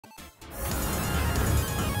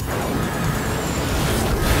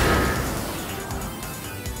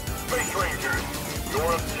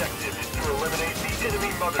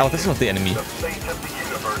Oh, this is not the enemy. The fate of the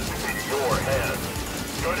universe is in your hands.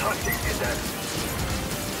 Good hunting, Cadet.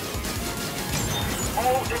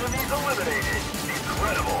 All enemies eliminated.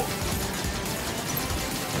 Incredible.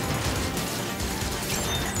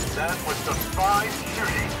 That was some fine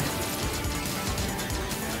shooting.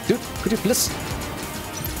 Dude, could you please?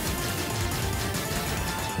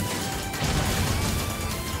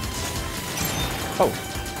 Oh.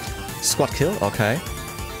 Squad kill? Okay.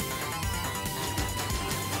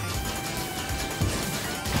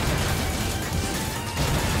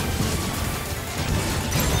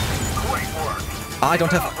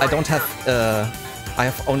 I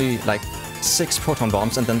have only like 6 proton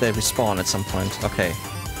bombs and then they respawn at some point. Okay.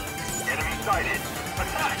 Enemy sighted.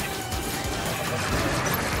 Attack!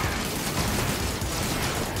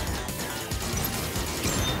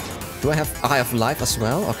 Do I have life as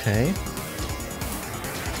well? Okay.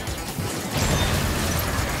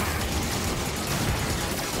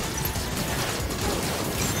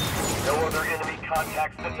 No other enemy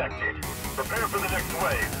contacts detected. Prepare for the next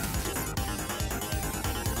wave.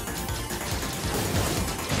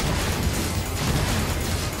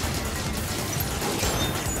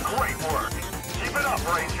 Great work. Keep it up,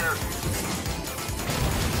 Ranger.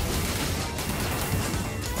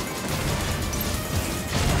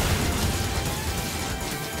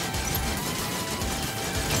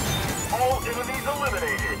 All enemies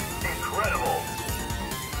eliminated. Incredible.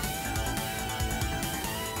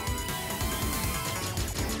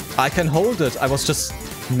 I can hold it. I was just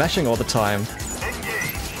mashing all the time.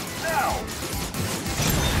 Engage. Now.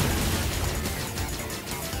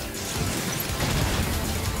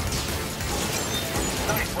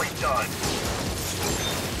 Nicely done.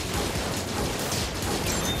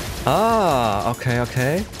 Ah, okay,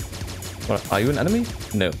 okay. What, are you an enemy?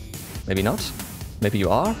 No. Maybe not. Maybe you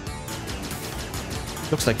are?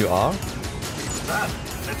 Looks like you are.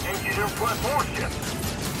 That's an engineer plus warship.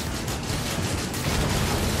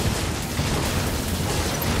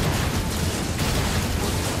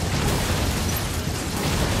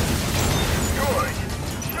 Good.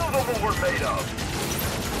 Show them what we're made of.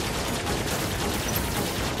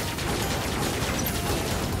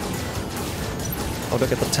 Oh,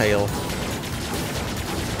 look at the tail.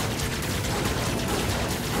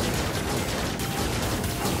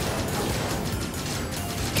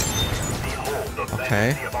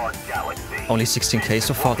 Okay. Only 16k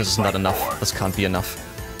so far. This is not enough. This can't be enough.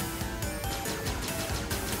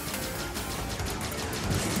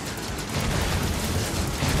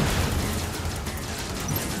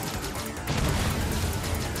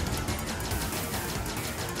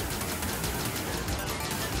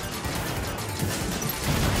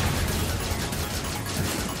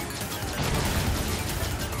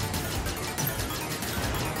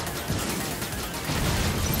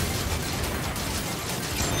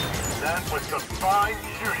 That was some fine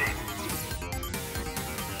shooting.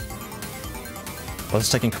 Well, it's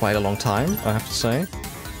taking quite a long time, I have to say.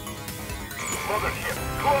 Mothership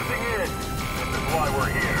closing in. This is why we're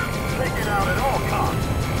here. Take it out at all costs.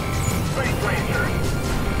 Space Rangers,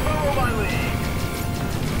 follow my lead.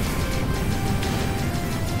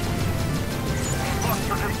 We must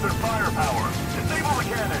reduce their firepower. Disable the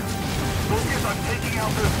cannon. Focus on taking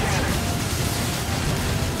out those cannons.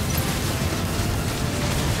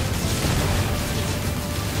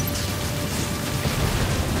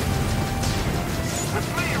 With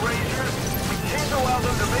me, Rangers, we can't allow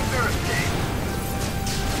them to make their escape.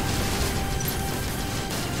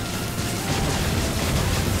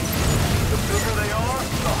 The bigger they are,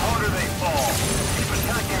 the harder they fall. Keep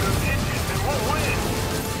attacking those engines and we'll win.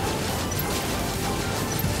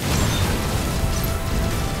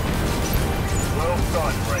 Well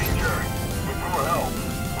done, Ranger. With your help,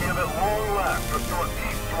 we have at long last restored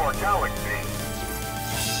peace to our galaxy.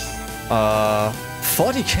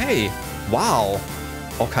 40k! Wow!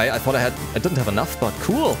 Okay, I thought I didn't have enough, but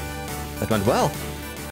cool! That went well.